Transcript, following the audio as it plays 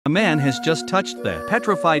A man has just touched the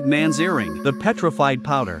petrified man's earring. The petrified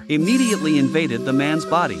powder immediately invaded the man's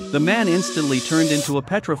body. The man instantly turned into a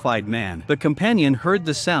petrified man. The companion heard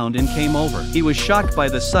the sound and came over. He was shocked by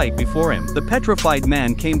the sight before him. The petrified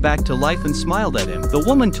man came back to life and smiled at him. The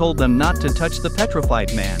woman told them not to touch the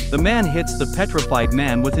petrified man. The man hits the petrified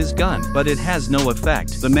man with his gun, but it has no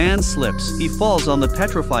effect. The man slips. He falls on the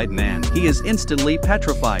petrified man. He is instantly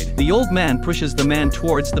petrified. The old man pushes the man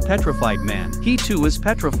towards the petrified man. He too is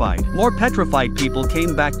petrified. More petrified people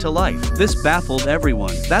came back to life. This baffled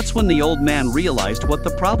everyone. That's when the old man realized what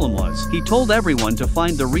the problem was. He told everyone to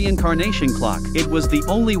find the reincarnation clock. It was the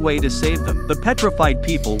only way to save them. The petrified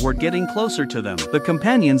people were getting closer to them. The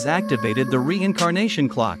companions activated the reincarnation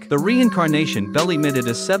clock. The reincarnation bell emitted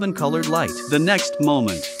a 7-colored light. The next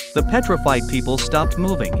moment, the petrified people stopped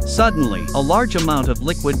moving. Suddenly, a large amount of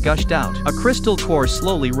liquid gushed out. A crystal core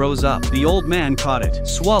slowly rose up. The old man caught it,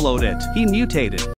 swallowed it. He mutated.